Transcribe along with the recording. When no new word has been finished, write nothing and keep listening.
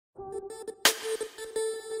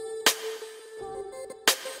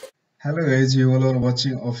Hello guys, you all are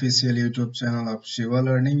watching official YouTube channel of Shiva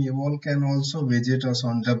Learning. You all can also visit us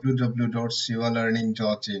on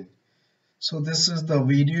www.shivalearning.in. So this is the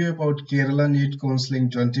video about Kerala NEET Counselling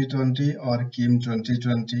 2020 or KEAM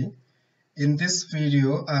 2020. In this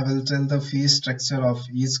video, I will tell the fee structure of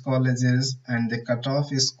each colleges and the cutoff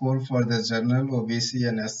score for the general, OBC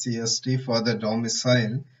and SC/ST for the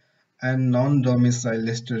domicile and non-domicile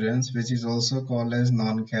students, which is also called as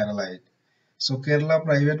non-Keralite. So Kerala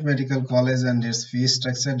Private Medical College and its fee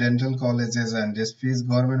structure, dental colleges and its fees,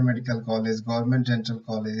 Government Medical College, Government Dental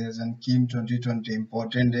Colleges, and KEAM 2020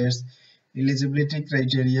 important dates, eligibility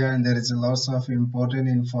criteria, and there is a lots of important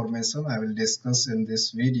information I will discuss in this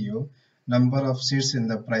video. Number of seats in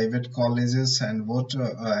the private colleges and what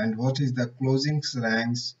is the closing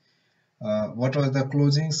ranks. What are the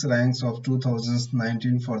closing ranks of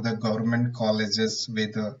 2019 for the government colleges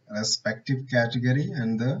with the respective category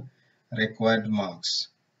and the required marks,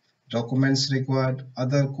 documents required,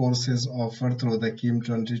 other courses offered through the KEAM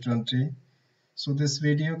 2020. So this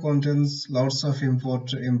video contains lots of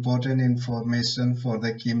important information for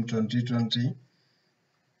the KEAM 2020.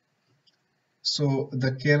 So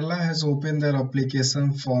the Kerala has opened their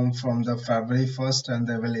application form from the February 1st and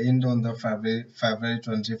they will end on the February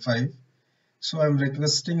 25. So I'm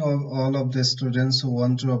requesting all of the students who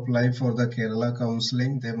want to apply for the Kerala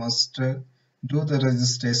counseling, they must do the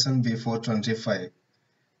registration before 25.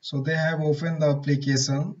 So they have opened the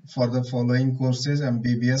application for the following courses: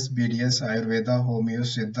 MBBS, BDS, Ayurveda, Homeo,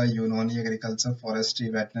 Siddha, Unani, Agriculture, Forestry,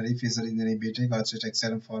 Veterinary, Fishery Engineering, BTech,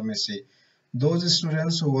 Architecture and Pharmacy. Those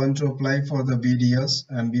students who want to apply for the BDS,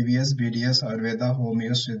 MBBS, BDS, Ayurveda,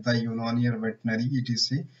 Homeo, Siddha, Unani or Veterinary,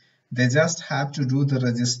 etc., they just have to do the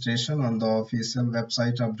registration on the official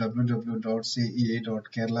website of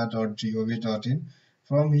www.cea.kerala.gov.in.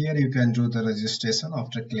 From here you can do the registration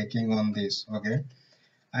after clicking on this, okay?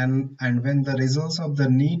 And when the results of the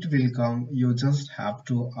NEET will come, you just have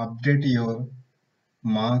to update your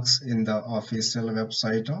marks in the official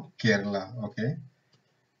website of Kerala, okay?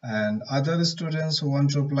 And other students who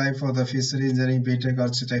want to apply for the Fishery Engineering, BTech,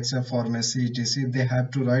 Architecture, Pharmacy, etc., they have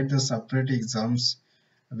to write the separate exams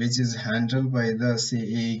which is handled by the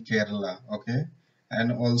CE Kerala, okay?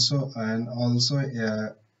 And also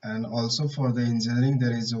for the engineering,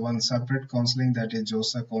 there is one separate counseling, that is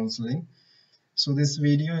JOSA counseling. So this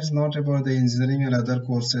video is not about the engineering and other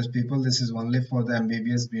courses people, this is only for the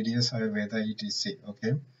MBBS, BDS, Ayurveda, etc.,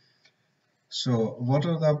 okay? So what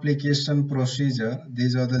are the application procedure?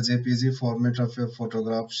 These are the JPG format of your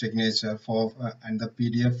photograph, signature for and the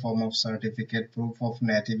PDF form of certificate, proof of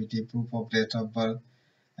nativity, proof of date of birth,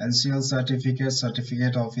 NCL certificate,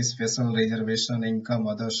 certificate of special reservation income,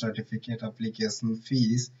 other certificate, application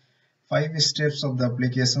fees. 5 steps of the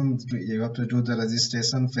application. You have to do the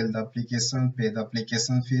registration, fill the application, pay the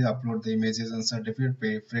application fee, upload the images and certificate,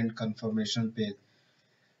 pay, print confirmation page.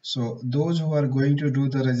 So those who are going to do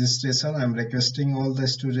the registration, I'm requesting all the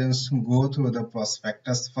students to go through the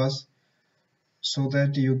prospectus first so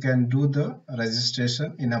that you can do the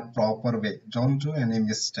registration in a proper way. Don't do any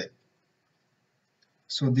mistake.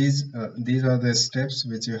 So these are the steps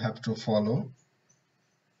which you have to follow.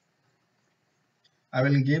 I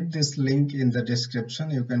will give this link in the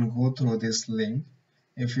description. You can go through this link.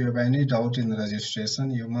 If you have any doubt in the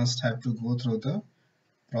registration, you must have to go through the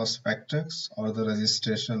prospectus or the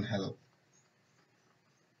registration help.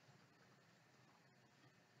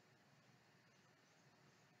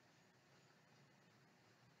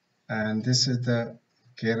 And this is the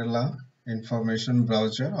Kerala information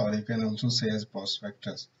browser, or you can also say as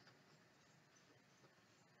prospectus.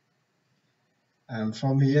 And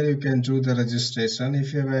from here you can do the registration.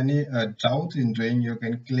 If you have any doubt in doing, you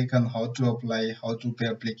can click on how to apply, how to pay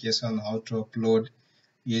application, how to upload,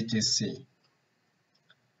 etc.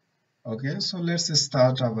 Okay, so let's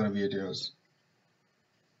start our videos.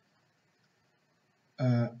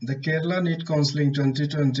 The Kerala NEET Counselling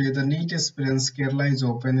 2020, the NEET experience, Kerala is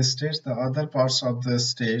open state. The other parts of the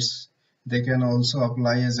states, they can also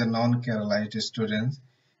apply as a non-Keralite student.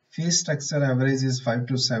 Fee structure average is 5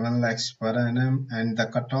 to 7 lakhs per annum and the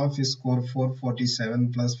cutoff is score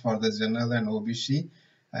 447 plus for the general and OBC,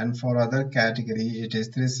 and for other category it is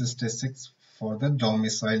 366 for the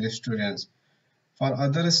domicile students. For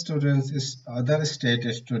other students, other state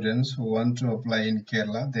students who want to apply in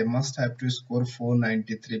Kerala, they must have to score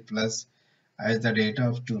 493 plus as the data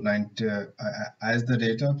of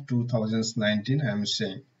 2019. I am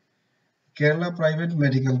saying Kerala Private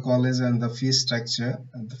Medical College and the fee structure.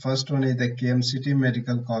 The first one is the KMCT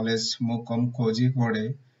Medical College,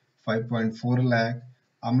 𝐶𝐄𝐄𝐽𝐽 5.4 lakh.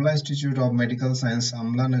 Amla Institute of Medical Science,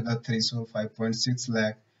 Amla Nagar, Thrissur, 5.6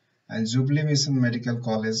 lakh, and Jubilee Mission Medical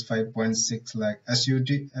College, 5.6 lakh,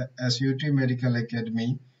 SUT Medical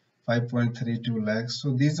Academy, 5.32 lakhs.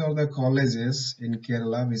 So these are the colleges in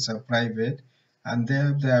Kerala which are private, and they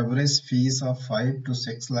have the average fees of 5 to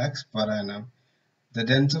 6 lakhs per annum. The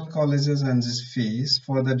dental colleges and this fees,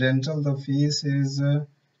 for the dental the fees is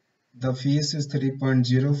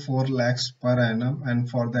 3.04 lakhs per annum, and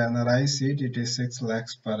for the NRI seat it is 6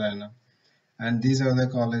 lakhs per annum. And these are the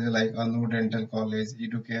colleges like Anu Dental College,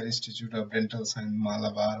 Educare Institute of Dental Science,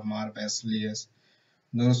 Malabar, Mar Basilius,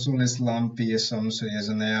 Nursul Islam, PSM, Sri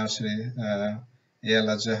Shri 𝐴𝐴𝐿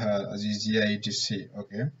𝐴𝐿𝐴, etc.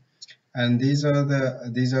 Okay, and these are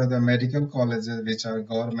the medical colleges which are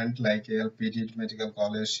government, like ALPD Medical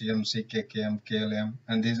College, CMC, KKM, KLM,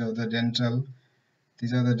 and these are the dental.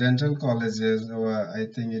 These are the dental colleges. I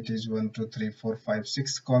think it is 1, 2, 3, 4, 5,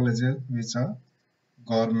 6 colleges which are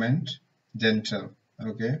government dental.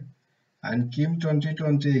 Okay, and KEAM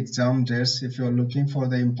 2020 exam dates. If you are looking for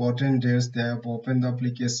the important dates, they have opened the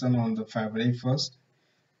application on the February 1st.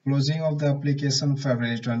 Closing of the application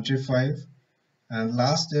February 25, and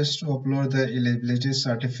last days to upload the eligibility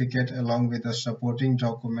certificate along with the supporting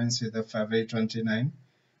documents is the February 29.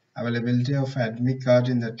 Availability of admit card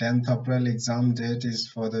in the 10th April. Exam date is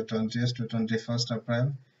for the 20th to 21st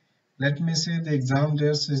April. Let me say the exam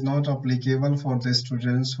dates is not applicable for the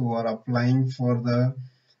students who are applying for the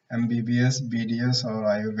MBBS, BDS or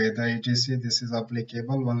Ayurveda, etc. This is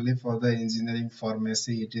applicable only for the engineering,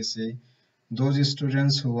 pharmacy, etc. Those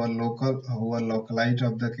students who are localite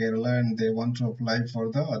of the Kerala and they want to apply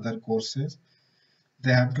for the other courses,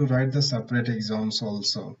 they have to write the separate exams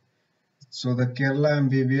also. So the Kerala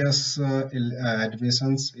MBBS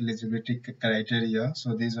admissions eligibility criteria.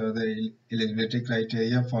 So these are the eligibility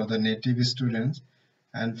criteria for the native students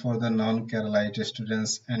and for the non-Keralite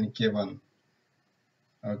students and K1.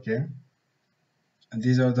 Okay, and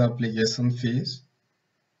these are the application fees.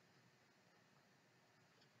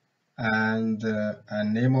 And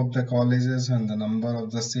name of the colleges and the number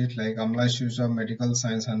of the seat, like Amla Institute of Medical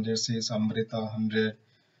Science 100 seats, Amrita 100,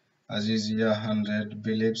 Azizia 100,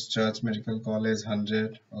 Beliefs Church Medical College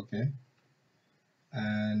 100. Okay,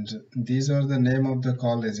 and these are the name of the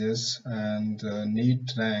colleges, and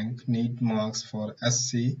NEET rank, NEET marks for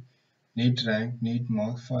SC, NEET rank, NEET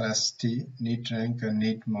marks for ST, NEET rank and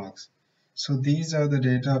NEET marks. So these are the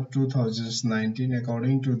data of 2019.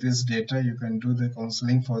 According to this data, you can do the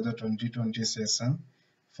counseling for the 2020 session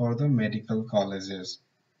for the medical colleges.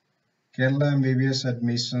 Kerala MBBS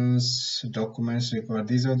admissions documents required.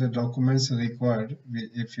 These are the documents required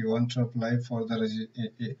if you want to apply for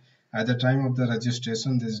the at the time of the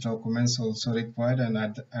registration. These documents also required, and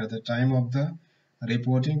at the time of the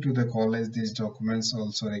reporting to the college, these documents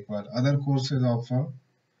also required. Other courses offer.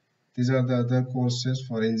 These are the other courses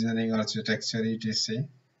for engineering, architecture, etc.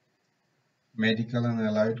 Medical and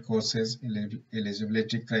allied courses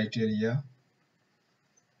eligibility criteria.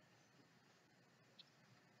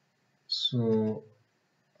 So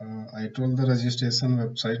I told the registration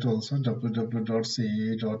website also,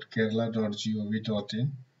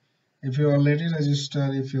 www.ce.kerala.gov.in. If you already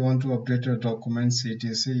registered, if you want to update your documents,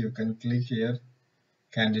 etc., you can click here,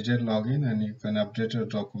 candidate login, and you can update your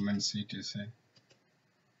documents, etc.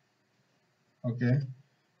 Okay,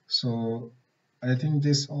 so I think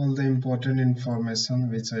this all the important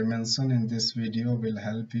information which I mentioned in this video will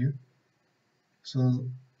help you. So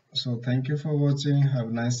thank you for watching. Have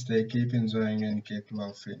a nice day. Keep enjoying and keep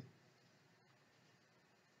laughing.